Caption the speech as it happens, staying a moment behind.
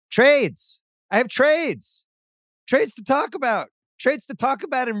Trades. I have trades. Trades to talk about. Trades to talk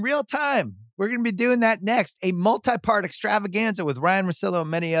about in real time. We're going to be doing that next. A multi-part extravaganza with Ryen Russillo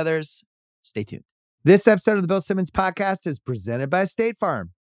and many others. Stay tuned. This episode of the Bill Simmons Podcast is presented by State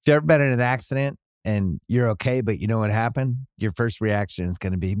Farm. If you've ever been in an accident and you're okay, but you know what happened, your first reaction is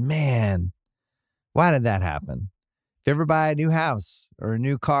going to be, man, why did that happen? If you ever buy a new house or a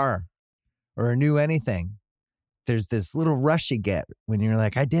new car or a new anything, there's this little rush you get when you're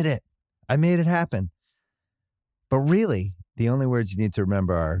like, I did it. I made it happen. But really, the only words you need to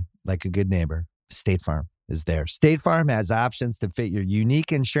remember are, like a good neighbor, State Farm is there. State Farm has options to fit your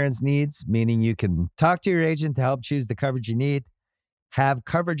unique insurance needs, meaning you can talk to your agent to help choose the coverage you need, have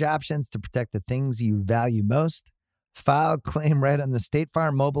coverage options to protect the things you value most, file a claim right on the State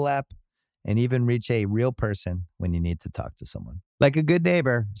Farm mobile app, and even reach a real person when you need to talk to someone. Like a good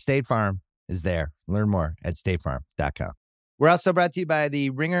neighbor, State Farm is there. Learn more at statefarm.com. We're also brought to you by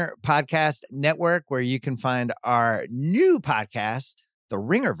the Ringer Podcast Network, where you can find our new podcast, The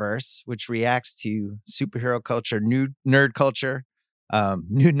Ringerverse, which reacts to superhero culture, nerd culture.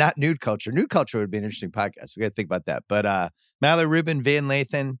 Not nude culture. Nude culture would be an interesting podcast. We got to think about that. But Mallory Rubin, Van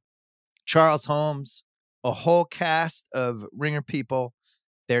Lathan, Charles Holmes, a whole cast of Ringer people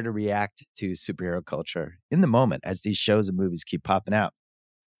there to react to superhero culture in the moment as these shows and movies keep popping out.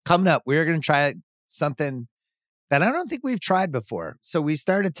 Coming up, we're going to try something that I don't think we've tried before. So we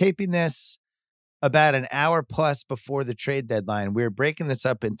started taping this about an hour plus before the trade deadline. We're breaking this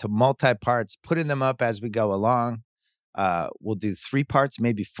up into multi-parts, putting them up as we go along. We'll do 3 parts,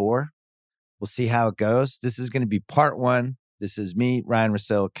 maybe 4. We'll see how it goes. This is going to be part 1. This is me, Ryen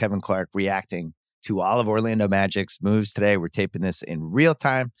Russillo, Kevin Clark, reacting to all of Orlando Magic's moves today. We're taping this in real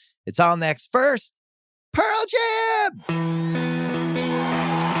time. It's all next. First, Pearl Jam!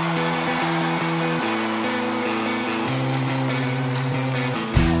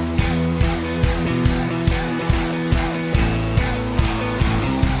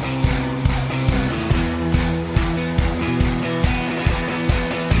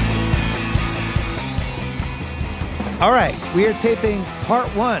 All right, we are taping part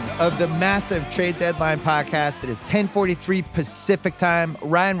 1 of the massive trade deadline podcast. It is 10:43 Pacific time.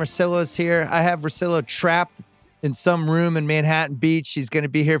 Ryen Russillo is here. I have Russillo trapped in some room in Manhattan Beach. He's going to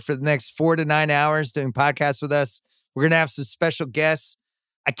be here for the next 4 to 9 hours doing podcasts with us. We're going to have some special guests.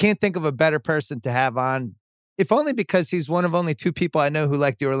 I can't think of a better person to have on, if only because he's one of only 2 people I know who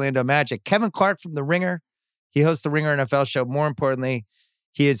like the Orlando Magic. Kevin Clark from The Ringer. He hosts the Ringer NFL show. More importantly,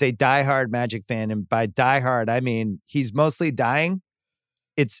 he is a diehard Magic fan, and by diehard, I mean he's mostly dying.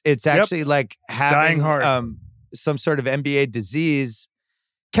 It's actually like having some sort of NBA disease.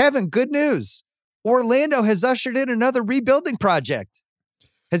 Kevin, good news. Orlando has ushered in another rebuilding project.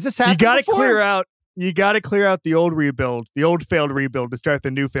 Has this happened before? You got to clear out the old rebuild, the old failed rebuild to start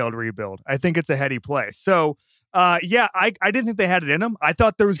the new failed rebuild. I think it's a heady play. So, I didn't think they had it in them. I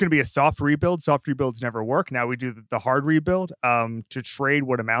thought there was going to be a soft rebuild. Soft rebuilds never work. Now we do the hard rebuild to trade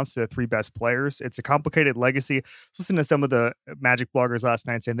what amounts to the 3 best players. It's a complicated legacy. Listen to some of the Magic bloggers last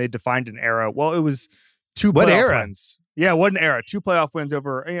night saying they defined an era. Well, it was 2 playoff wins. Yeah, what an era. 2 playoff wins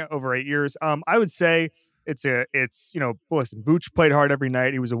over 8 years. I would say listen, Vooch played hard every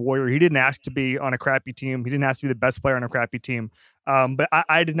night. He was a warrior. He didn't ask to be on a crappy team. He didn't ask to be the best player on a crappy team. But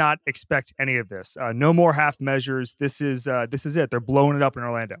I did not expect any of this. No more half measures. This is it. They're blowing it up in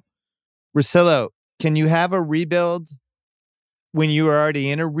Orlando. Russillo, can you have a rebuild when you were already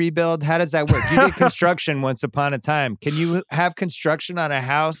in a rebuild? How does that work? You did construction once upon a time. Can you have construction on a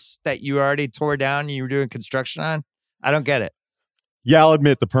house that you already tore down and you were doing construction on? I don't get it. Yeah, I'll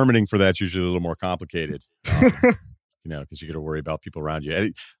admit the permitting for that's usually a little more complicated, because you got to worry about people around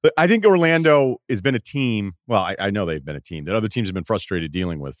you. But I think Orlando has been a team. Well, I know they've been a team that other teams have been frustrated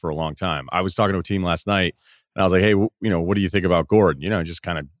dealing with for a long time. I was talking to a team last night, and I was like, hey, what do you think about Gordon? Just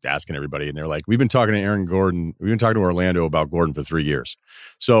kind of asking everybody. And they're like, we've been talking to Aaron Gordon. We've been talking to Orlando about Gordon for 3 years.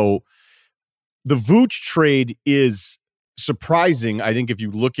 So the Vooch trade is surprising, I think, if you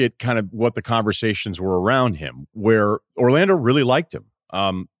look at kind of what the conversations were around him, where Orlando really liked him.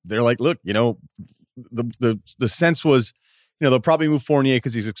 They're like, look, the sense was, they'll probably move Fournier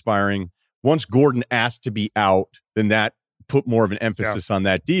because he's expiring. Once Gordon asked to be out, then that put more of an emphasis on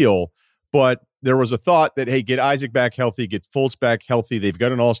that deal. But there was a thought that, hey, get Isaac back healthy, get Fultz back healthy. They've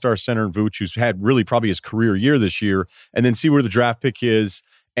got an all-star center in Vooch who's had really probably his career year this year, and then see where the draft pick is.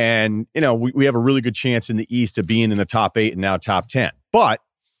 And, we have a really good chance in the East of being in the top 8 and now top 10. But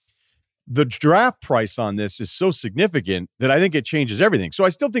the draft price on this is so significant that I think it changes everything. So I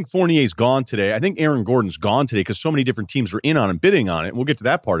still think Fournier's gone today. I think Aaron Gordon's gone today because so many different teams were in on and bidding on it. And we'll get to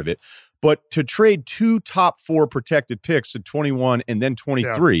that part of it. But to trade 2 top 4 protected picks in 21 and then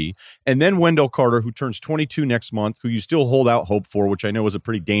 23, and then Wendell Carter, who turns 22 next month, who you still hold out hope for, which I know is a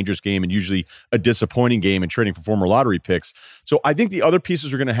pretty dangerous game and usually a disappointing game in trading for former lottery picks. So I think the other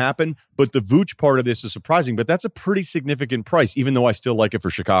pieces are going to happen, but the Vooch part of this is surprising. But that's a pretty significant price, even though I still like it for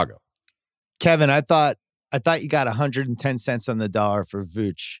Chicago. Kevin, I thought you got 110 cents on the dollar for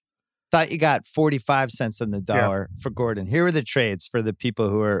Vooch. Thought you got 45 cents on the dollar for Gordon. Here are the trades for the people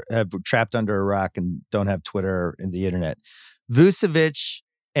who have trapped under a rock and don't have Twitter or the internet. Vucevic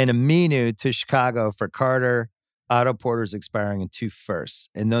and Aminu to Chicago for Carter. Otto Porter's expiring in 2 firsts.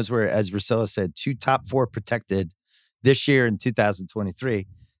 And those were, as Russillo said, 2 top 4 protected this year in 2023.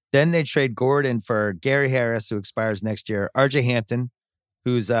 Then they trade Gordon for Gary Harris, who expires next year. RJ Hampton,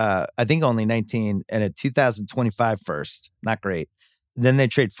 who's I think only 19, and a 2025 first. Not great. Then they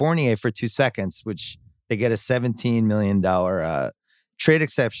trade Fournier for 2 seconds, which they get a $17 million trade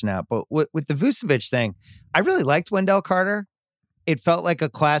exception out. But with the Vucevic thing, I really liked Wendell Carter. It felt like a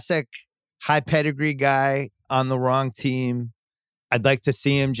classic high pedigree guy on the wrong team. I'd like to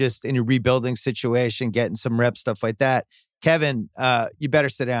see him just in a rebuilding situation, getting some reps, stuff like that. Kevin, you better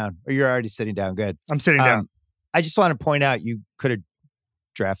sit down, or you're already sitting down. Good. I'm sitting down. I just want to point out you could have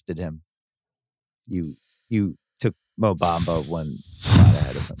drafted him. You took Mo Bamba 1 spot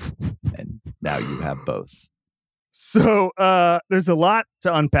ahead of him, and now you have both. So there's a lot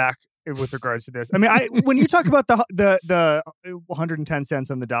to unpack with regards to this. I mean, when you talk about the 110 cents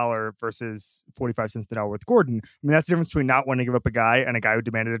on the dollar versus 45 cents on the dollar with Gordon, I mean, that's the difference between not wanting to give up a guy and a guy who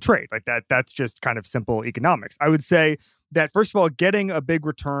demanded a trade. Like that's just kind of simple economics. I would say that, first of all, getting a big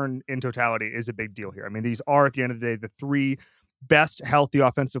return in totality is a big deal here. I mean, these are, at the end of the day, the 3 best healthy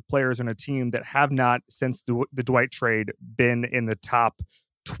offensive players on a team that have not, since the Dwight trade, been in the top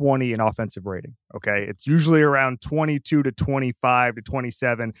 20 in offensive rating. Okay. It's usually around 22 to 25 to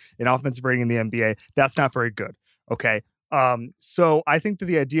 27 in offensive rating in the NBA. That's not very good. Okay. So I think that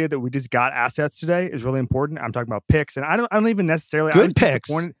the idea that we just got assets today is really important. I'm talking about picks, and I don't even necessarily good picks.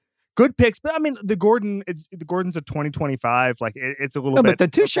 Good picks, but I mean, the Gordon's a 2025. Like it's a little bit. But the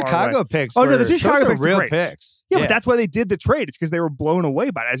 2 Chicago picks. Oh no, the 2 Chicago picks are real great. Picks. Yeah, but that's why they did the trade. It's because they were blown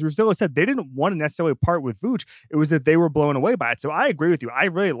away by it. As Russillo said, they didn't want to necessarily part with Vooch. It was that they were blown away by it. So I agree with you. I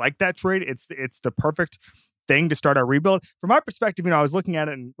really like that trade. It's the perfect thing to start our rebuild. From my perspective, I was looking at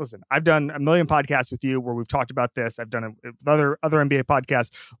it, and listen, I've done a million podcasts with you where we've talked about this. I've done it with other NBA podcasts.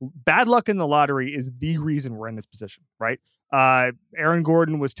 Bad luck in the lottery is the reason we're in this position, right? Aaron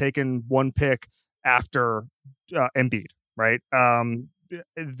Gordon was taken 1 pick after Embiid, right?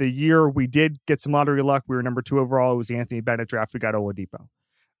 The year we did get some lottery luck, we were number 2 overall. It was the Anthony Bennett draft. We got Oladipo.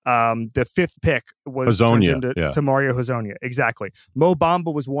 The 5th pick was turned into Mario Hezonja. Exactly. Mo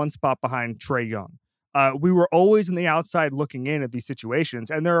Bamba was 1 spot behind Trae Young. We were always on the outside looking in at these situations.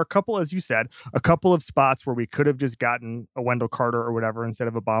 And there are a couple, as you said, a couple of spots where we could have just gotten a Wendell Carter or whatever instead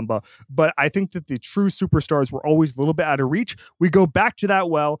of a Bamba. But I think that the true superstars were always a little bit out of reach. We go back to that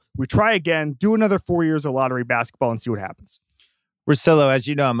well. We try again, do another 4 years of lottery basketball and see what happens. Russillo, as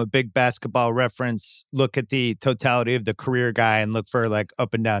you know, I'm a big basketball reference. Look at the totality of the career guy and look for like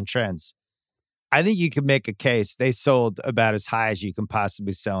up and down trends. I think you could make a case they sold about as high as you can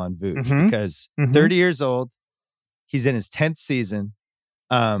possibly sell on Vooch because 30 years old, he's in his 10th season.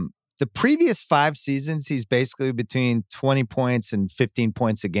 The previous 5 seasons, he's basically between 20 points and 15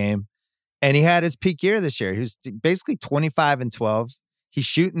 points a game. And he had his peak year this year. He was basically 25 and 12. He's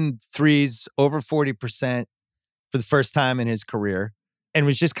shooting threes over 40% for the first time in his career and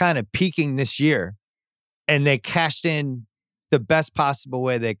was just kind of peaking this year. And they cashed in the best possible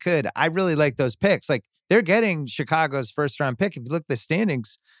way they could. I really like those picks. Like they're getting Chicago's 1st round pick. If you look at the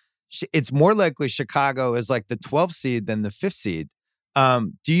standings, it's more likely Chicago is like the 12th seed than the 5th seed.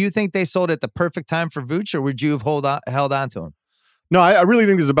 Do you think they sold at the perfect time for Vooch, or would you have held on to him? No, I really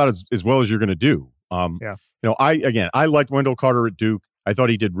think this is about as well as you're going to do. I liked Wendell Carter at Duke. I thought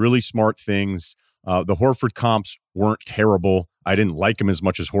he did really smart things. The Horford comps weren't terrible. I didn't like him as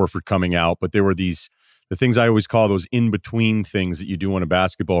much as Horford coming out, but there were the things I always call those in-between things that you do on a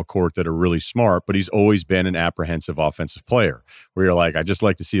basketball court that are really smart, but he's always been an apprehensive offensive player where you're like, I just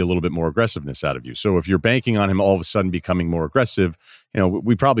like to see a little bit more aggressiveness out of you. So if you're banking on him all of a sudden becoming more aggressive,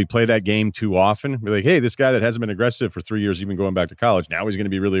 we probably play that game too often. We're like, hey, this guy that hasn't been aggressive for 3 years, even going back to college, now he's going to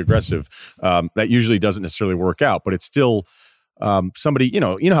be really aggressive. That usually doesn't necessarily work out, but it's still somebody, you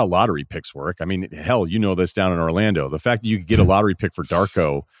know how lottery picks work. I mean, hell, you know this down in Orlando. The fact that you could get a lottery pick for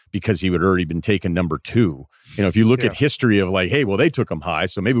Darko because he would already been taken number 2. You know, if you look at history of like, hey, well, they took him high,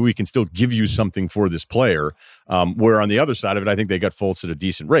 so maybe we can still give you something for this player. Where on the other side of it, I think they got Fultz at a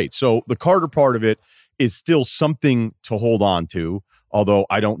decent rate. So the Carter part of it is still something to hold on to. Although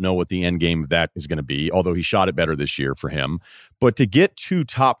I don't know what the end game of that is going to be, although he shot it better this year for him. But to get 2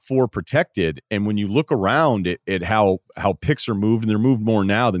 top 4 protected, and when you look around at how picks are moved, and they're moved more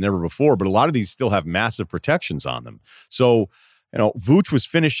now than ever before, but a lot of these still have massive protections on them. So, you know, Vooch was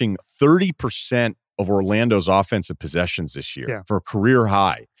finishing 30% of Orlando's offensive possessions this year for a career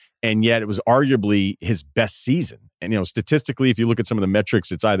high. And yet it was arguably his best season. And, you know, statistically, if you look at some of the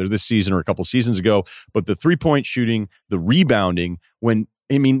metrics, it's either this season or a couple seasons ago, but the 3-point shooting, the rebounding,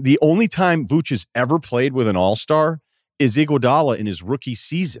 the only time Vooch has ever played with an all-star is Iguodala in his rookie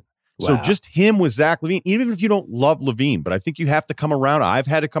season. Wow. So just him with Zach LaVine, even if you don't love LaVine, but I think you have to come around. I've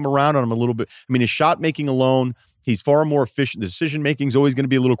had to come around on him a little bit. I mean, his shot making alone, he's far more efficient. The decision-making is always going to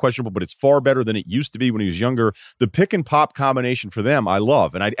be a little questionable, but it's far better than it used to be when he was younger. The pick-and-pop combination for them, I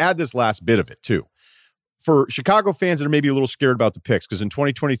love. And I'd add this last bit of it, too. For Chicago fans that are maybe a little scared about the picks, because in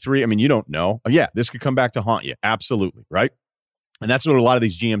 2023, I mean, you don't know. Yeah, this could come back to haunt you. Absolutely, right? And that's what a lot of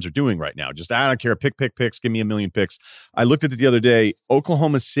these GMs are doing right now. Just, I don't care, pick picks, give me a million picks. I looked at it the other day.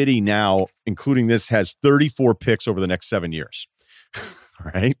 Oklahoma City now, including this, has 34 picks over the next 7 years.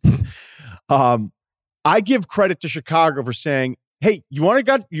 Right? I give credit to Chicago for saying, hey, you want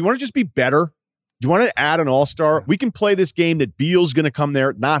to just be better? Do you want to add an all-star? We can play this game that Beal's going to come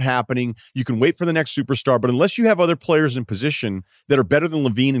there, not happening. You can wait for the next superstar, but unless you have other players in position that are better than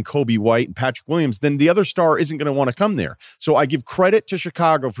LaVine and Kobe White and Patrick Williams, then the other star isn't going to want to come there. So I give credit to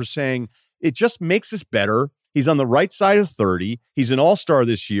Chicago for saying it just makes us better. He's on the right side of 30. He's an all-star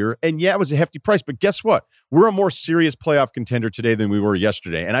this year. And yeah, it was a hefty price, but guess what? We're a more serious playoff contender today than we were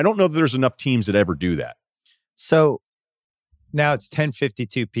yesterday. And I don't know that there's enough teams that ever do that. So now it's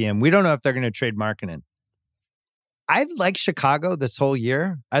 10:52 p.m. We don't know if they're going to trade Markkanen. I like Chicago this whole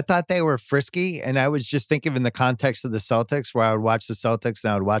year. I thought they were frisky, and I was just thinking in the context of the Celtics, where I would watch the Celtics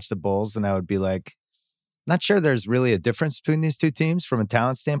and I would watch the Bulls, and I would be like, not sure there's really a difference between these two teams from a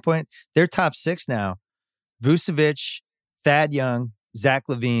talent standpoint. They're top 6 now. Vucevic, Thad Young, Zach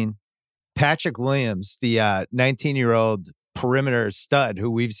LaVine, Patrick Williams, the 19-year-old perimeter stud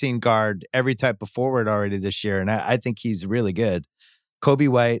who we've seen guard every type of forward already this year. And I think he's really good. Kobe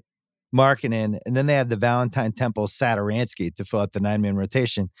White, Markkanen, and then they have the Valentine Temple Satoransky to fill out the 9-man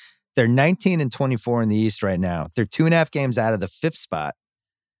rotation. They're 19 and 24 in the East right now. They're 2.5 games out of the 5th spot.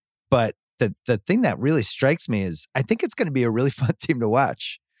 But the thing that really strikes me is I think it's going to be a really fun team to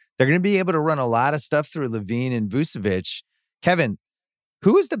watch. They're going to be able to run a lot of stuff through LaVine and Vucevic. Kevin,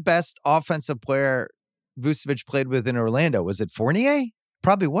 who is the best offensive player Vucevic played with in Orlando? Was it Fournier?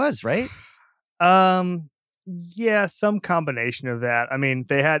 Probably was, right? Yeah, some combination of that. I mean,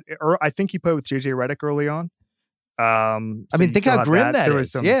 I think he played with JJ Redick early on. Think how grim that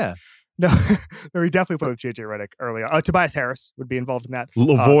is. Yeah. No, he definitely played with JJ Redick early on. Tobias Harris would be involved in that.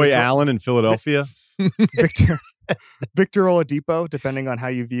 Lavoy Allen in Philadelphia. Victor Oladipo, depending on how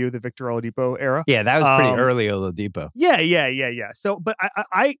you view the Victor Oladipo era. Yeah, that was pretty early Oladipo. Yeah. So, but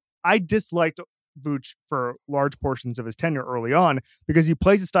I disliked Vooch for large portions of his tenure early on because he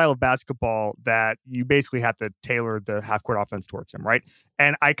plays a style of basketball that you basically have to tailor the half-court offense towards him, right?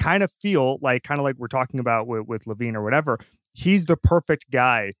 And I kind of feel like we're talking about with LaVine or whatever, he's the perfect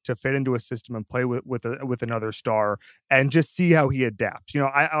guy to fit into a system and play with another star and just see how he adapts. You know,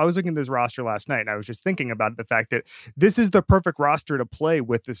 I was looking at this roster last night and I was just thinking about the fact that this is the perfect roster to play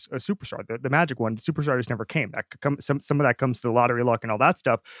with a superstar, the Magic one. The superstar just never came. Some of that comes to the lottery luck and all that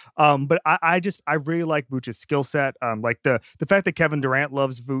stuff. But I really like Vooch's skill set. Like the fact that Kevin Durant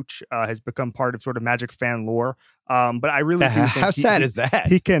loves Vooch has become part of sort of Magic fan lore. But I really do think how sad is that?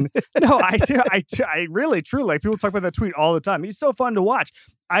 He can. No, I really, truly, like people talk about that tweet all the time. He's so fun to watch.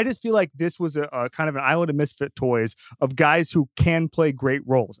 I just feel like this was a kind of an island of misfit toys of guys who can play great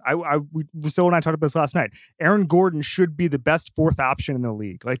roles. Russillo and I talked about this last night. Aaron Gordon should be the best 4th option in the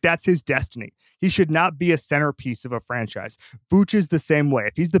league. Like that's his destiny. He should not be a centerpiece of a franchise. Vooch is the same way.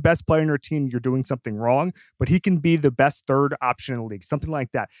 If he's the best player in your team, you're doing something wrong, but he can be the best 3rd option in the league, something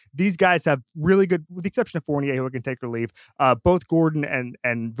like that. These guys have really good, with the exception of Fournier, who can take or leave. Both Gordon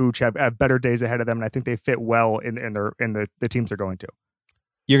and Vooch have better days ahead of them, and I think they fit well in the teams they're going to.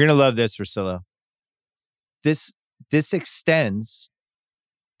 You're going to love this, Russillo. This extends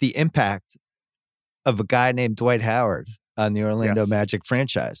the impact of a guy named Dwight Howard on the Orlando Magic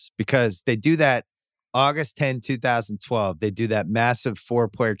franchise because they do that August 10, 2012. They do that massive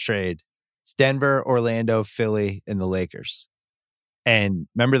 4-player trade. It's Denver, Orlando, Philly, and the Lakers. And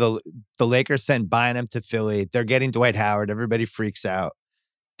remember the Lakers sent Bynum to Philly. They're getting Dwight Howard. Everybody freaks out.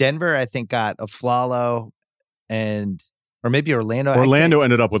 Denver, I think, got a Flalo or maybe Orlando. Orlando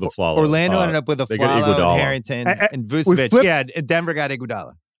ended up with a Flalo. Orlando ended up with a Flalo and Harrington and Vucevic. And Denver got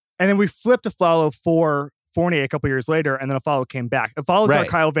Iguodala. And then we flipped a Flalo for Fournier a couple years later, and then a Flalo came back. A Flalo's not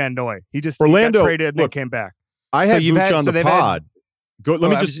Kyle Van Noy. He got traded and then came back. I had Vooch on the pod.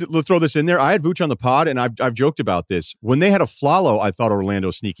 Let's throw this in there. I had Vooch on the pod, and I've joked about this. When they had a Flalo, I thought Orlando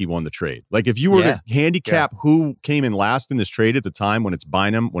sneaky won the trade. Like, if you were to handicap who came in last in this trade at the time, when it's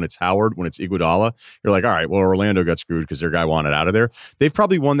Bynum, when it's Howard, when it's Iguodala, you're like, all right, well, Orlando got screwed because their guy wanted out of there. They've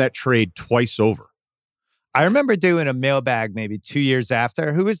probably won that trade twice over. I remember doing a mailbag maybe 2 years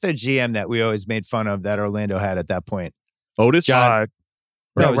after. Who was the GM that we always made fun of that Orlando had at that point? Otis? Rob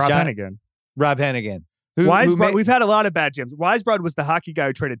Hennigan. Rob Hennigan. We've had a lot of bad gyms. Weisbrod was the hockey guy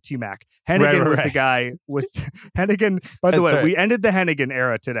who traded T-Mac. Hennigan was the guy. Hennigan. By the way, we ended the Hennigan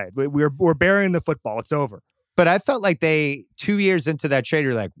era today. We're burying the football. It's over. But I felt like 2 years into that trade,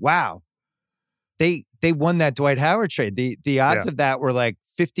 you're like, wow, they won that Dwight Howard trade. The odds of that were like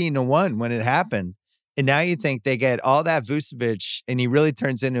 15-1 when it happened. And now you think they get all that Vucevic, and he really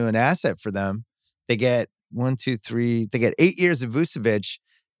turns into an asset for them. They get 1, 2, 3. They get 8 years of Vucevic.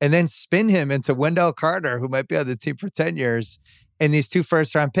 And then spin him into Wendell Carter, who might be on the team for 10 years, and these 2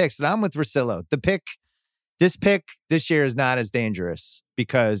 first-round picks. And I'm with Russillo. This pick this year is not as dangerous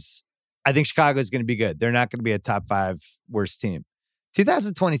because I think Chicago is going to be good. They're not going to be a top 5 worst team.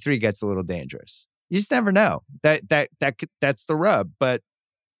 2023 gets a little dangerous. You just never know. That's the rub. But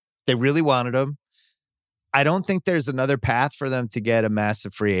they really wanted him. I don't think there's another path for them to get a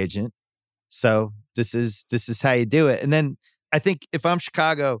massive free agent. So this is how you do it. And then I think if I'm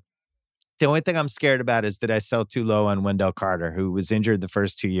Chicago, the only thing I'm scared about is that I sell too low on Wendell Carter, who was injured the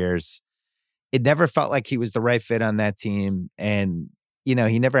first 2 years. It never felt like he was the right fit on that team. And, he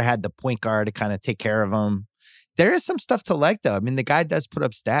never had the point guard to kind of take care of him. There is some stuff to like, though. I mean, the guy does put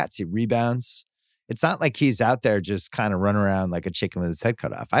up stats. He rebounds. It's not like he's out there just kind of running around like a chicken with his head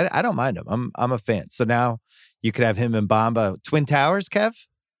cut off. I don't mind him. I'm a fan. So now you could have him and Bamba. Twin Towers, Kev?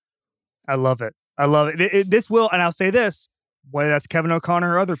 I love it. This will, and I'll say this, whether that's Kevin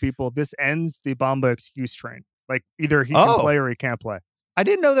O'Connor or other people, this ends the Bamba excuse train. Like, either he can play or he can't play. I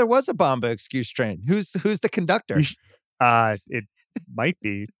didn't know there was a Bamba excuse train. Who's the conductor? It might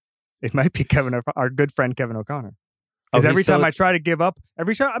be our good friend Kevin O'Connor. Because every time I try to give up,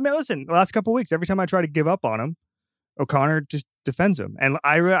 the last couple of weeks, every time I try to give up on him, O'Connor just defends him. And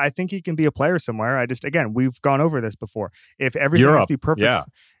I think he can be a player somewhere. We've gone over this before. If everything has to be perfect,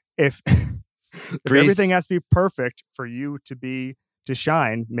 if everything has to be perfect for you to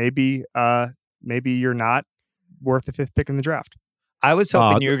shine, maybe you're not worth the 5th pick in the draft. I was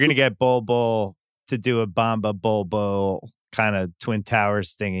hoping you were going to get Bol to do a Bamba Bol kind of Twin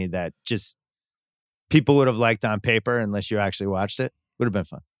Towers thingy that just people would have liked on paper unless you actually watched it. Would have been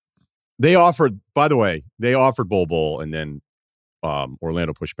fun. They offered Bol, and then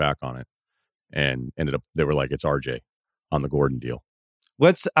Orlando pushed back on it and ended up, they were like, it's RJ on the Gordon deal.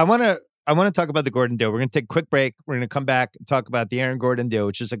 I want to talk about the Gordon deal. We're going to take a quick break. We're going to come back and talk about the Aaron Gordon deal,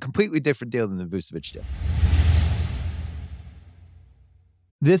 which is a completely different deal than the Vucevic deal.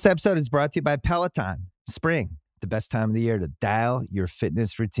 This episode is brought to you by Peloton. Spring, the best time of the year to dial your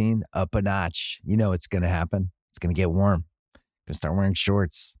fitness routine up a notch. You know it's going to happen. It's going to get warm. Going to start wearing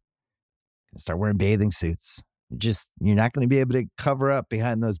shorts. Going to start wearing bathing suits. You're not going to be able to cover up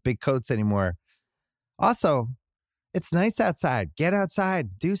behind those big coats anymore. Also, it's nice outside. Get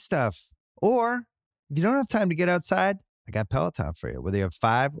outside. Do stuff. Or if you don't have time to get outside, I got Peloton for you. Whether you have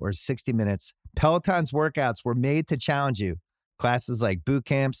 5 or 60 minutes, Peloton's workouts were made to challenge you. Classes like boot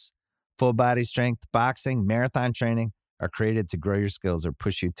camps, full body strength, boxing, marathon training are created to grow your skills or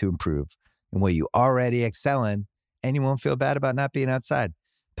push you to improve in what you already excel in, and you won't feel bad about not being outside.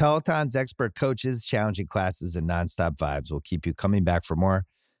 Peloton's expert coaches, challenging classes, and nonstop vibes will keep you coming back for more.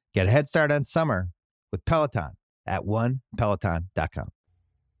 Get a head start on summer with Peloton at onepeloton.com.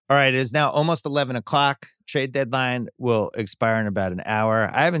 All right, it is now almost 11 o'clock. Trade deadline will expire in about an hour.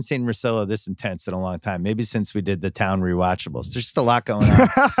 I haven't seen Russillo this intense in a long time, maybe since we did the Town Rewatchables. There's just a lot going on.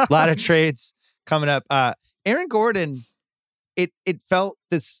 A lot of trades coming up. Aaron Gordon, it felt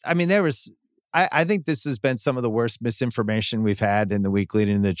this, I think this has been some of the worst misinformation we've had in the week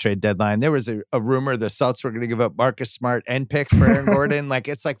leading to the trade deadline. There was a rumor the Celtics were going to give up Marcus Smart and picks for Aaron Gordon.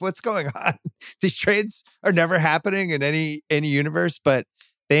 It's like, what's going on? These trades are never happening in any universe, but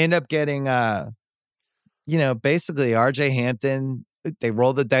they end up getting, basically RJ Hampton. They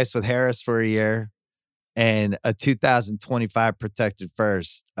rolled the dice with Harris for a year and a 2025 protected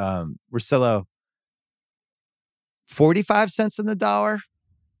first. Russillo, 45 cents on the dollar,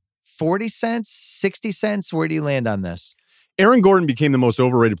 40 cents, 60 cents. Where do you land on this? Aaron Gordon became the most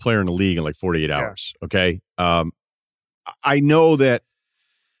overrated player in the league in like 48 hours. Okay. I know that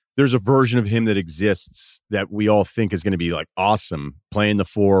there's a version of him that exists that we all think is going to be like awesome, playing the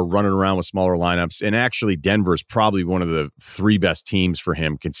four, running around with smaller lineups. And actually, Denver is probably one of the three best teams for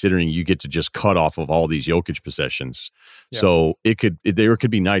him, considering you get to just cut off of all these Jokic possessions. Yeah. So there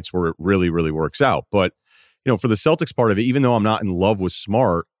could be nights where it really, really works out. But, for the Celtics part of it, even though I'm not in love with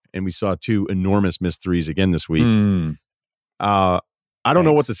Smart, and we saw two enormous missed threes again this week, I don't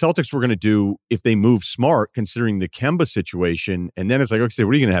know what the Celtics were going to do if they move Smart, considering the Kemba situation. And then it's like, okay, what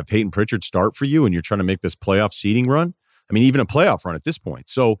are you going to have Peyton Pritchard start for you? And you're trying to make this playoff seeding run? I mean, even a playoff run at this point.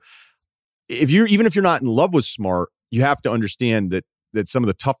 So even if you're not in love with Smart, you have to understand that some of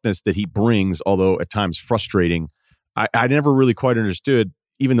the toughness that he brings, although at times frustrating, I never really quite understood,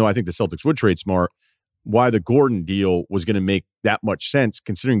 even though I think the Celtics would trade Smart, why the Gordon deal was going to make that much sense,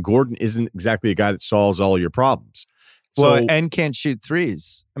 considering Gordon isn't exactly a guy that solves all your problems. And can't shoot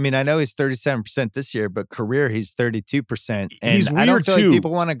threes. I mean, I know he's 37% this year, but career he's 32%. And I don't feel like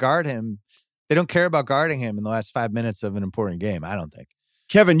people want to guard him. They don't care about guarding him in the last 5 minutes of an important game, I don't think.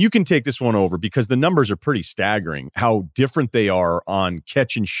 Kevin, you can take this one over because the numbers are pretty staggering, how different they are on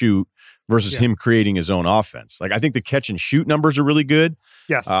catch and shoot versus him creating his own offense. Like, I think the catch and shoot numbers are really good.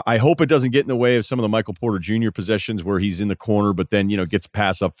 Yes. I hope it doesn't get in the way of some of the Michael Porter Jr. possessions where he's in the corner, but then, gets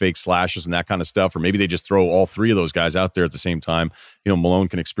pass up fake slashes and that kind of stuff. Or maybe they just throw all three of those guys out there at the same time. Malone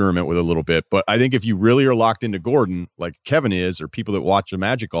can experiment with it a little bit. But I think if you really are locked into Gordon, like Kevin is, or people that watch the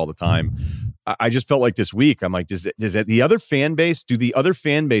Magic all the time, I just felt like this week, I'm like, do the other fan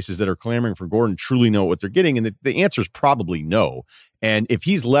bases that are clamoring for Gordon truly know what they're getting? And the answer is probably no. And if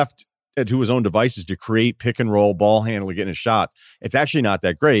he's left to his own devices to create pick and roll, ball handler, getting a shot, it's actually not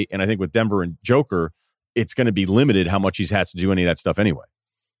that great. And I think with Denver and Joker, it's going to be limited how much he has to do any of that stuff anyway.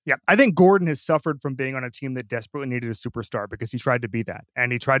 Yeah, I think Gordon has suffered from being on a team that desperately needed a superstar because he tried to be that.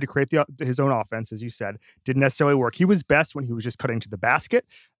 And he tried to create his own offense, as you said. Didn't necessarily work. He was best when he was just cutting to the basket.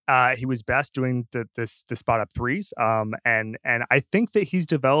 He was best doing the spot up threes. And I think that he's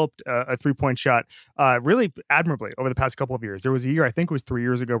developed a 3-point shot really admirably over the past couple of years. There was a year, I think it was 3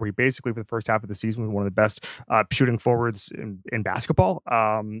 years ago, where he basically for the first half of the season was one of the best shooting forwards in basketball.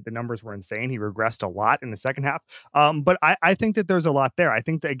 The numbers were insane. He regressed a lot in the second half. But I think that there's a lot there. I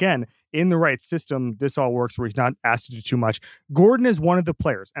think that, again, in the right system, this all works where he's not asked to do too much. Gordon is one of the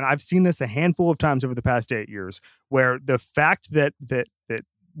players, and I've seen this a handful of times over the past 8 years, where the fact that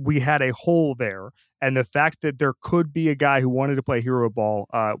we had a hole there, and the fact that there could be a guy who wanted to play hero ball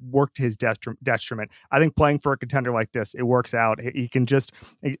worked to his detriment. I think playing for a contender like this, it works out. He can just,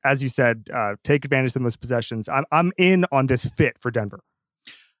 as you said, take advantage of those possessions. I'm in on this fit for Denver.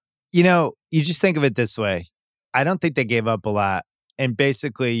 You just think of it this way. I don't think they gave up a lot. And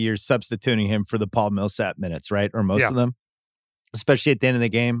basically, you're substituting him for the Paul Millsap minutes, right? Or most of them, especially at the end of the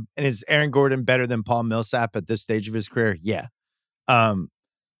game. And is Aaron Gordon better than Paul Millsap at this stage of his career? Yeah.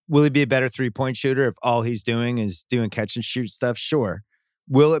 Will he be a better 3-point shooter if all he's doing is doing catch and shoot stuff? Sure.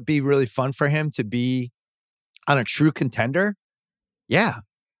 Will it be really fun for him to be on a true contender? Yeah.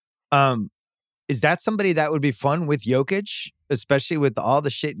 Is that somebody that would be fun with Jokic, especially with all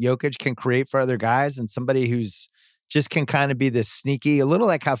the shit Jokic can create for other guys, and somebody who's just can kind of be this sneaky, a little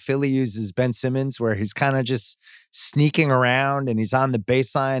like how Philly uses Ben Simmons, where he's kind of just sneaking around and he's on the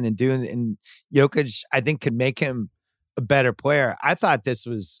baseline and Jokic, I think, could make him a better player. I thought this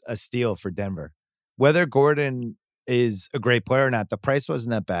was a steal for Denver. Whether Gordon is a great player or not, the price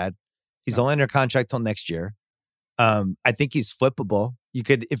wasn't that bad. He's only under contract till next year. I think he's flippable. You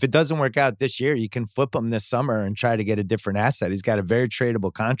could, if it doesn't work out this year, you can flip him this summer and try to get a different asset. He's got a very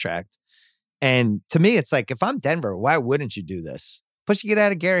tradable contract. And to me, it's like, if I'm Denver, why wouldn't you do this? Plus, you get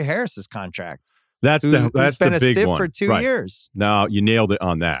out of Gary Harris's contract. That's been the a big stiff one. for 2 years. No, you nailed it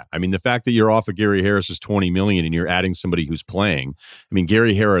on that. I mean, the fact that you're off of Gary Harris's $20 million and you're adding somebody who's playing. I mean,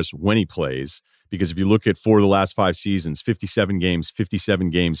 Gary Harris, when he plays, because if you look at 4 of the last 5 seasons, 57 games, 57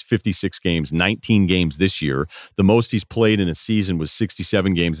 games, 56 games, 19 games this year. The most he's played in a season was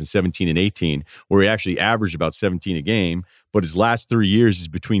 67 games in 17 and 18, where he actually averaged about 17 a game. But his last 3 years is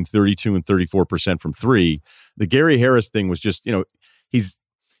between 32 and 34% from three. The Gary Harris thing was just,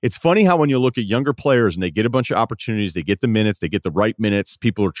 it's funny how when you look at younger players and they get a bunch of opportunities, they get the minutes, they get the right minutes,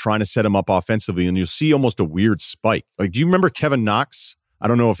 people are trying to set them up offensively, and you'll see almost a weird spike. Like, do you remember Kevin Knox I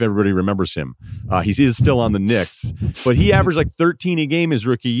don't know if everybody remembers him. He is still on the Knicks, but he averaged like 13 a game his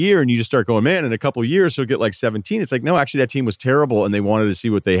rookie year, and you just start going, man, in a couple of years he'll get like 17. It's like, no, actually that team was terrible, and they wanted to see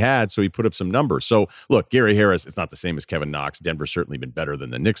what they had, so he put up some numbers. So look, Gary Harris, it's not the same as Kevin Knox. Denver's certainly been better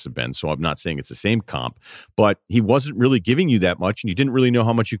than the Knicks have been, so I'm not saying it's the same comp, but he wasn't really giving you that much, and you didn't really know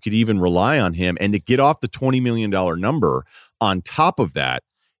how much you could even rely on him. And to get off the $20 million number on top of that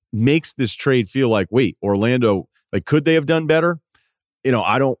makes this trade feel like, wait, Orlando, like, could they have done better? You know,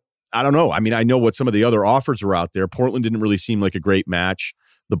 I don't know. I mean, I know what some of the other offers are out there. Portland didn't really seem like a great match.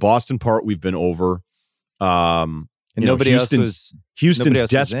 The Boston part we've been over. And Houston's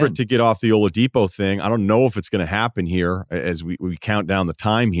desperate to get off the Oladipo thing. I don't know if it's going to happen here as we count down the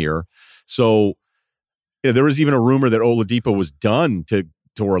time here. So there was even a rumor that Oladipo was done to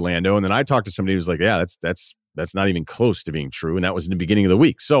Orlando, and then I talked to somebody who was like, "Yeah, that's not even close to being true," and that was in the beginning of the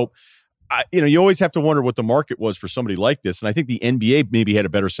week. So. You always have to wonder what the market was for somebody like this. And I think the NBA maybe had a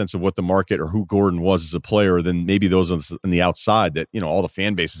better sense of what the market or who Gordon was as a player than maybe those on the outside that, all the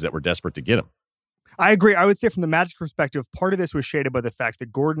fan bases that were desperate to get him. I agree. I would say from the Magic perspective, part of this was shaded by the fact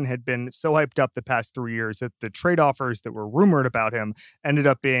that Gordon had been so hyped up the past 3 years that the trade offers that were rumored about him ended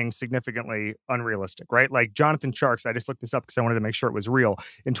up being significantly unrealistic, right? Like Jonathan Sharks, I just looked this up because I wanted to make sure it was real.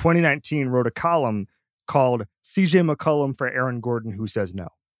 In 2019, wrote a column called CJ McCollum for Aaron Gordon, Who Says No.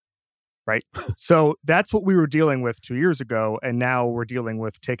 Right. So that's what we were dealing with 2 years ago. And now we're dealing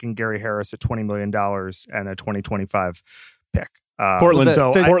with taking Gary Harris at $20 million and a 2025 pick.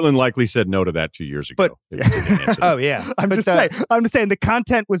 Portland likely said no to that 2 years ago. But, oh, yeah. I'm just saying the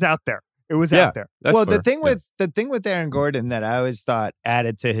content was out there. It was out there. Well, fair. The thing with Aaron Gordon that I always thought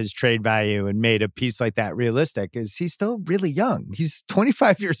added to his trade value and made a piece like that realistic is he's still really young. He's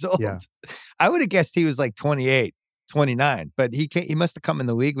 25 years old. Yeah. I would have guessed he was like 28. 29, but he must have come in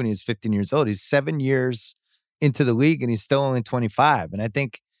the league when he was 15 years old. He's 7 years into the league and he's still only 25. And I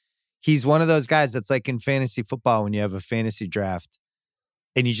think he's one of those guys that's like in fantasy football when you have a fantasy draft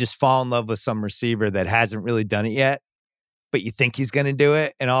and you just fall in love with some receiver that hasn't really done it yet, but you think he's going to do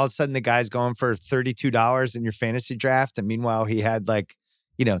it. And all of a sudden the guy's going for $32 in your fantasy draft. And meanwhile, he had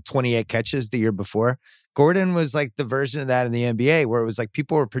 28 catches the year before. Gordon was like the version of that in the NBA where it was like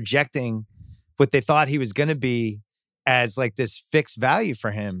people were projecting what they thought he was going to be as like this fixed value for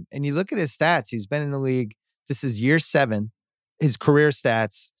him. And you look at his stats, he's been in the league. This is year 7. His career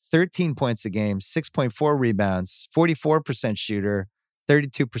stats, 13 points a game, 6.4 rebounds, 44% shooter,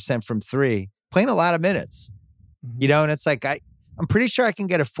 32% from 3, playing a lot of minutes. Mm-hmm. And it's like, I'm pretty sure I can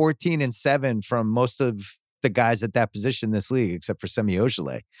get a 14 and 7 from most of the guys at that position in this league, except for Semi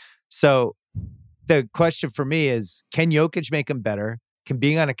Ojeleye. So the question for me is, can Jokic make him better? Can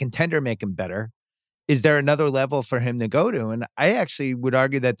being on a contender make him better? Is there another level for him to go to? And I actually would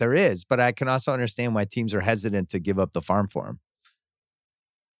argue that there is, but I can also understand why teams are hesitant to give up the farm for him.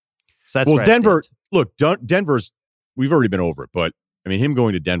 So that's Denver, Denver's, we've already been over it, but I mean, him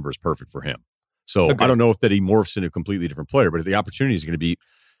going to Denver is perfect for him. So I don't know if that he morphs into a completely different player, but if the opportunity is going to be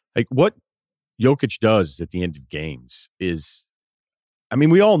like what Jokic does at the end of games is, I mean,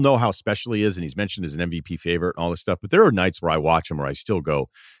 we all know how special he is, and he's mentioned as an MVP favorite and all this stuff, but there are nights where I watch him where I still go,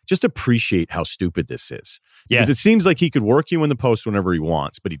 just appreciate how stupid this is. Yeah. Because it seems like he could work you in the post whenever he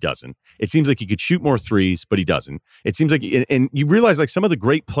wants, but he doesn't. It seems like he could shoot more threes, but he doesn't. It seems like, and you realize like some of the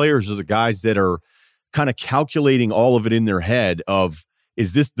great players are the guys that are kind of calculating all of it in their head of,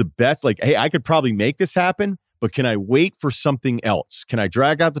 is this the best? Like, hey, I could probably make this happen, but can I wait for something else? Can I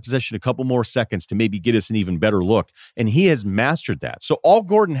drag out the possession a couple more seconds to maybe get us an even better look? And he has mastered that. So all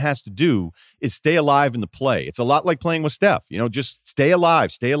Gordon has to do is stay alive in the play. It's a lot like playing with Steph. Just stay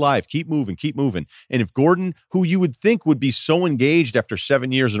alive, keep moving. And if Gordon, who you would think would be so engaged after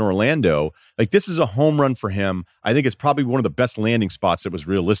 7 years in Orlando, like this is a home run for him. I think it's probably one of the best landing spots that was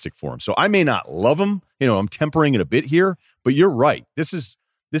realistic for him. So I may not love him. I'm tempering it a bit here, but you're right. This is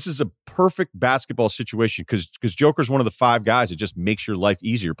a perfect basketball situation because Joker's one of the 5 guys that just makes your life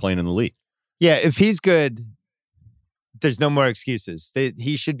easier playing in the league. Yeah, if he's good, there's no more excuses.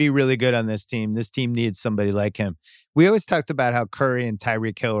 He should be really good on this team. This team needs somebody like him. We always talked about how Curry and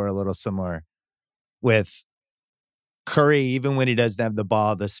Tyreek Hill are a little similar. With Curry, even when he doesn't have the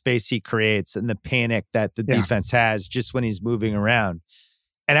ball, the space he creates and the panic that the defense has just when he's moving around.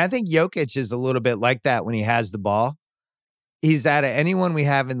 And I think Jokic is a little bit like that when he has the ball. He's out of anyone we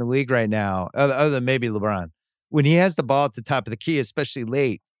have in the league right now, other than maybe LeBron. When he has the ball at the top of the key, especially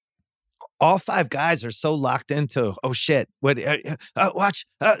late, all 5 guys are so locked into, oh shit, what? Watch,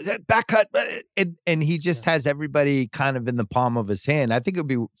 back cut. And he just has everybody kind of in the palm of his hand. I think it would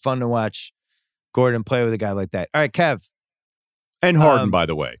be fun to watch Gordon play with a guy like that. All right, Kev. And Harden, by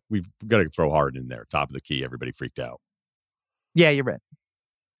the way. We've got to throw Harden in there, top of the key. Everybody freaked out. Yeah, you're right.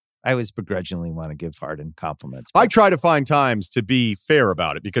 I always begrudgingly want to give Harden compliments. I try to find times to be fair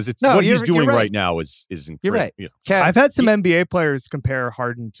about it because it's what he's doing right now is incredible. You're right. Kev, I've had some NBA players compare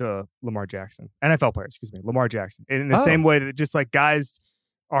Harden to Lamar Jackson. NFL players, Lamar Jackson. In the same way that just like guys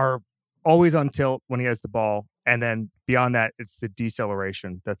are always on tilt when he has the ball. And then beyond that, it's the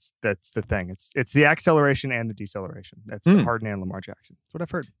deceleration. That's the thing. It's the acceleration and the deceleration. That's Harden and Lamar Jackson. That's what I've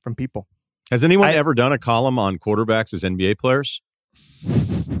heard from people. Has anyone ever done a column on quarterbacks as NBA players?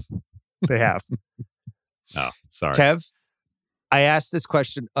 They have. Oh, sorry. Kev, I asked this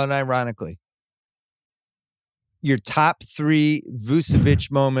question unironically. Your top 3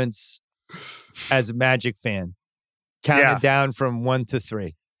 Vucevic moments as a Magic fan. Count it down from 1 to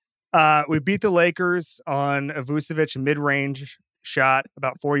 3. We beat the Lakers on a Vucevic mid-range shot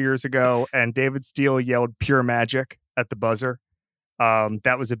about 4 years ago, and David Steele yelled "Pure Magic" at the buzzer.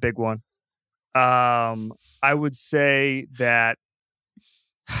 That was a big one. I would say that.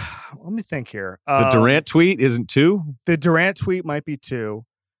 Let me think here. The Durant tweet isn't 2. The Durant tweet might be 2.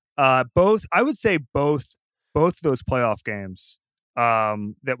 Both. I would say both of those playoff games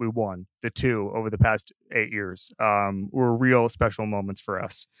that we won, the 2 over the past 8 years, were real special moments for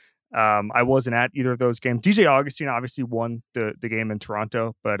us. I wasn't at either of those games. DJ Augustine obviously won the game in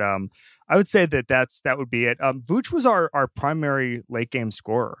Toronto, but I would say that would be it. Vooch was our primary late game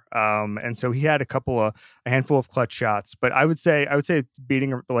scorer, and so he had a handful of clutch shots. But I would say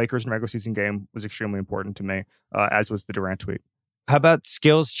beating the Lakers in regular season game was extremely important to me, as was the Durant tweet. How about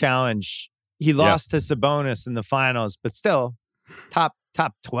skills challenge? He lost to Sabonis in the finals, but still top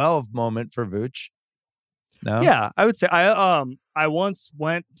 12 moment for Vooch. No? Yeah, I would say I once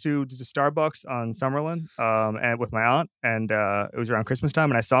went to the Starbucks on Summerlin and with my aunt, and it was around Christmas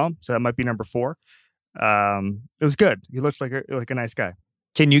time, and I saw him, so that might be number 4. It was good. He looked like a nice guy.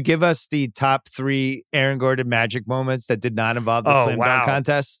 Can you give us the top 3 Aaron Gordon Magic moments that did not involve the slam dunk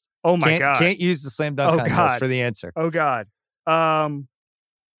contest? Oh my God! Can't use the slam dunk contest for the answer. Oh God. Oh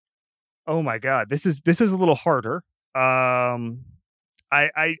my God. This is a little harder.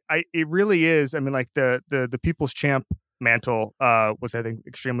 It really is. I mean, like the People's Champ mantle was, I think,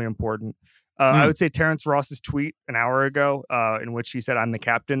 extremely important. I would say Terrence Ross's tweet an hour ago, in which he said, "I'm the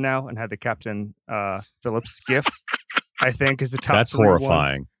captain now," and had the Captain Phillips gif, I think, is the top. That's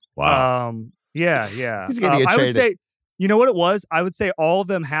horrifying. One. Wow. Yeah. He's gonna get I traded. would say, you know what it was? I would say all of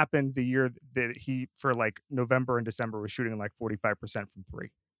them happened the year that he, for like November and December, was shooting like 45% from 3.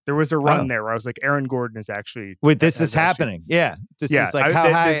 There was a run there where I was like, Aaron Gordon is actually... This is happening. Yeah. This is like, how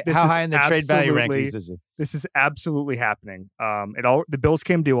high in the trade value rankings is he? This is absolutely happening. The Bills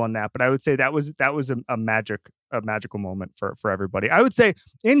came due on that, but I would say that was a magical moment for everybody. I would say,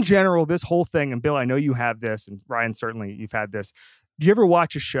 in general, this whole thing, and Bill, I know you have this, and Ryan, certainly you've had this. Do you ever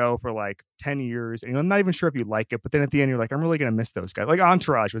watch a show for like 10 years and I'm not even sure if you like it, but then at the end you're like, I'm really going to miss those guys. Like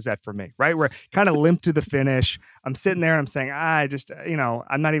Entourage was that for me, right? Where kind of limped to the finish. I'm sitting there and I'm saying, I just,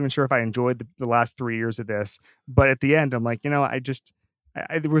 I'm not even sure if I enjoyed the last 3 years of this, but at the end I'm like, there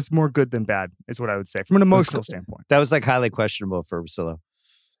was more good than bad is what I would say from an emotional standpoint. That was like highly questionable for Russillo.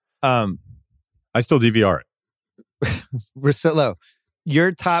 I still DVR it. Russillo,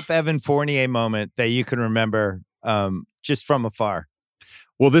 your top Evan Fournier moment that you can remember just from afar.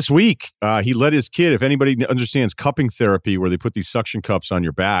 Well, this week, he let his kid, if anybody understands cupping therapy, where they put these suction cups on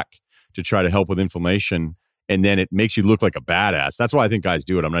your back to try to help with inflammation, and then it makes you look like a badass. That's why I think guys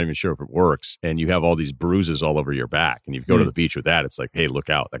do it. I'm not even sure if it works. And you have all these bruises all over your back. And you go to the beach with that. It's like, hey, look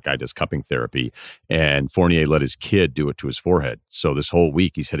out. That guy does cupping therapy. And Fournier let his kid do it to his forehead. So this whole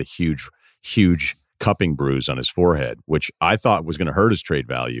week, he's had a huge, huge cupping bruise on his forehead, which I thought was going to hurt his trade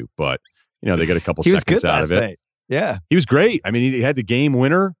value. But, they got a couple seconds out of it. Night. Yeah. He was great. I mean, he had the game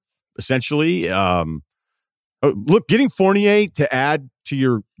winner, essentially. Look, getting Fournier to add to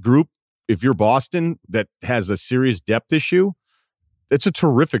your group, if you're Boston, that has a serious depth issue, it's a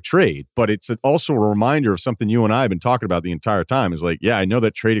terrific trade. But it's also a reminder of something you and I have been talking about the entire time. Is like, yeah, I know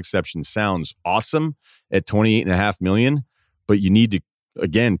that trade exception sounds awesome at $28.5 million, but you need to,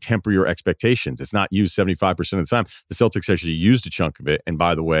 again, temper your expectations. It's not used 75% of the time. The Celtics actually used a chunk of it. And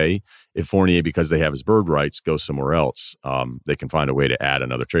by the way, if Fournier, because they have his bird rights, goes somewhere else, they can find a way to add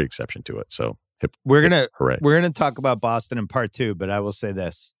another trade exception to it. So we're gonna talk about Boston in part 2, but I will say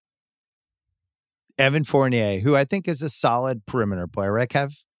this: Evan Fournier, who I think is a solid perimeter player, right,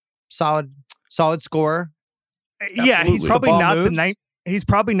 Kev? Solid scorer. Yeah, he's probably not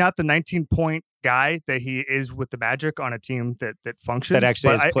the 19-point guy that he is with the Magic on a team that functions, that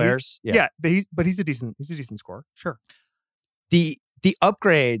actually has players. But he's a decent scorer. Sure. The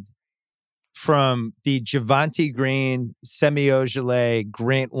upgrade from the Javonte Green, Semi Ojeleye,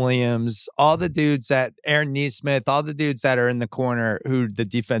 Grant Williams, all the dudes that Aaron Nesmith, all the dudes that are in the corner who the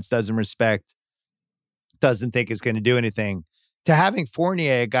defense doesn't respect, doesn't think is going to do anything, to having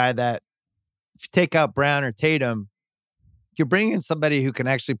Fournier, a guy that if you take out Brown or Tatum, you're bringing in somebody who can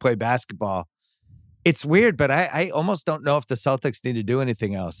actually play basketball. It's weird, but I almost don't know if the Celtics need to do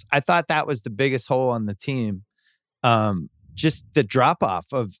anything else. I thought that was the biggest hole on the team. Just the drop off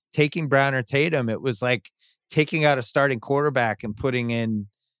of taking Brown or Tatum. It was like taking out a starting quarterback and putting in,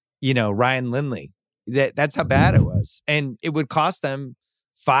 Ryan Lindley. That's how bad it was. And it would cost them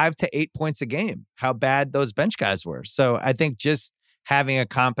 5 to 8 points a game, how bad those bench guys were. So I think just having a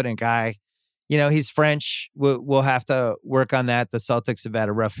competent guy, he's French. We'll have to work on that. The Celtics have had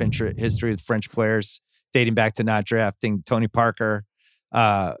a rough history with French players dating back to not drafting Tony Parker.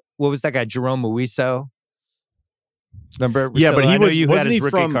 What was that guy? Jerome Muiso. Remember? Russillo? Yeah, but I know you had his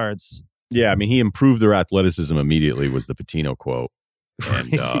rookie cards. Yeah, I mean, he improved their athleticism immediately was the Patino quote. And,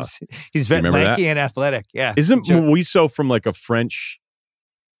 he's very lanky and athletic. Yeah. Isn't Muiso from like a French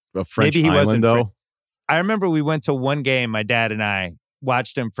Maybe he island, wasn't though? I remember we went to one game, my dad and I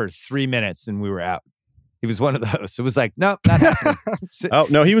watched him for 3 minutes and we were out. He was one of those. It was like, nope, not happening. Oh,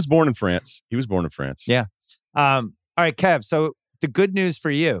 no, he was born in France. Yeah. All right, Kev. So the good news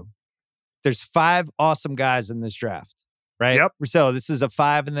for you, there's 5 awesome guys in this draft, right? Yep. Russillo, this is a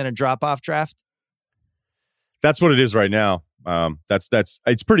 5 and then a drop-off draft? That's what it is right now. That's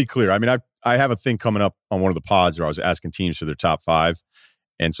it's pretty clear. I mean, I have a thing coming up on one of the pods where I was asking teams for their top 5.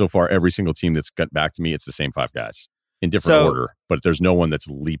 And so far, every single team that's got back to me, it's the same 5 guys in different order. But there's no one that's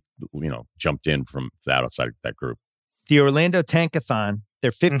jumped in from that outside of that group. The Orlando Tankathon,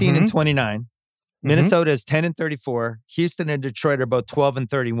 they're 15 and 29. Minnesota is 10 and 34. Houston and Detroit are both 12 and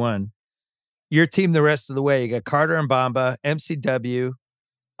 31. Your team the rest of the way, you got Carter and Bamba, MCW,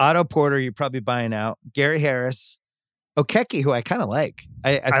 Otto Porter, you're probably buying out, Gary Harris, Okeke, who I kind of like.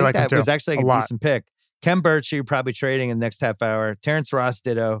 I think like that was actually a decent pick. Ken Birch, you're probably trading in the next half hour. Terrence Ross,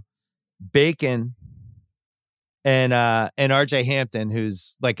 ditto. Bacon, and RJ Hampton,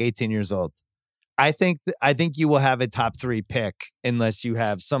 who's like 18 years old. I think you will have a top 3 pick unless you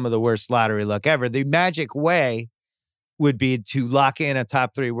have some of the worst lottery luck ever. The magic way would be to lock in a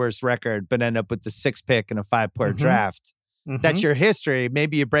top 3 worst record, but end up with the 6th pick in a 5-player draft. That's your history.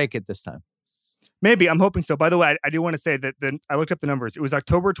 Maybe you break it this time. Maybe. I'm hoping so. By the way, I do want to say that I looked up the numbers. It was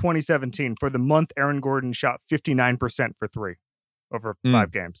October 2017. For the month, Aaron Gordon shot 59% for 3 over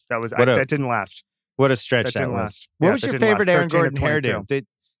 5 games. That was that didn't last. What a stretch that was. What was your favorite Aaron Gordon hairdo?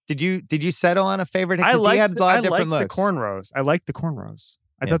 Did you settle on a favorite? I liked, he had a lot of different looks. The cornrows. I liked the cornrows.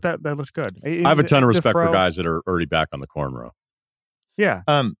 I thought that looked good. I have a ton of respect for guys that are already back on the cornrow. Yeah.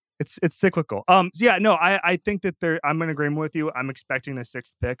 It's cyclical. I think that I'm in agreement with you. I'm expecting the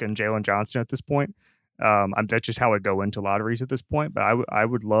 6th pick and Jalen Johnson at this point. That's just how I go into lotteries at this point. But I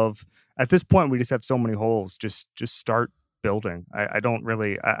would love, at this point, we just have so many holes. Just start building. I don't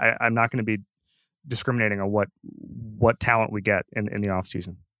really, I'm not going to be discriminating on what talent we get in the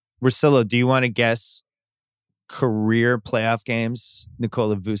offseason. Russillo, do you want to guess career playoff games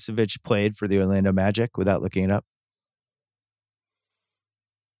Nikola Vucevic played for the Orlando Magic without looking it up?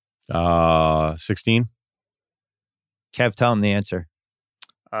 16. Kev, tell him the answer.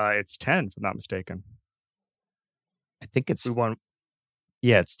 It's 10, if I'm not mistaken. I think it's... We won.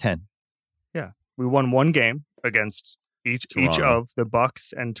 Yeah, it's 10. Yeah. We won 1 game against each of the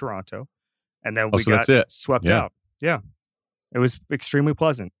Bucks and Toronto. And then we got swept out. Yeah. It was extremely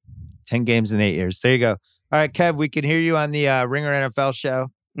pleasant. 10 games in 8 years. There you go. All right, Kev, we can hear you on the Ringer NFL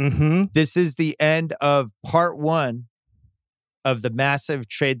show. This is the end of part 1 of the massive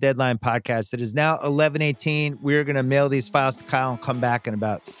trade deadline podcast. It is now 11:18. We're going to mail these files to Kyle and come back in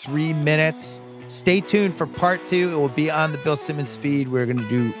about 3 minutes. Stay tuned for part 2. It will be on the Bill Simmons feed. We're going to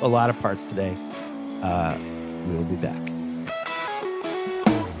do a lot of parts today. We'll be back.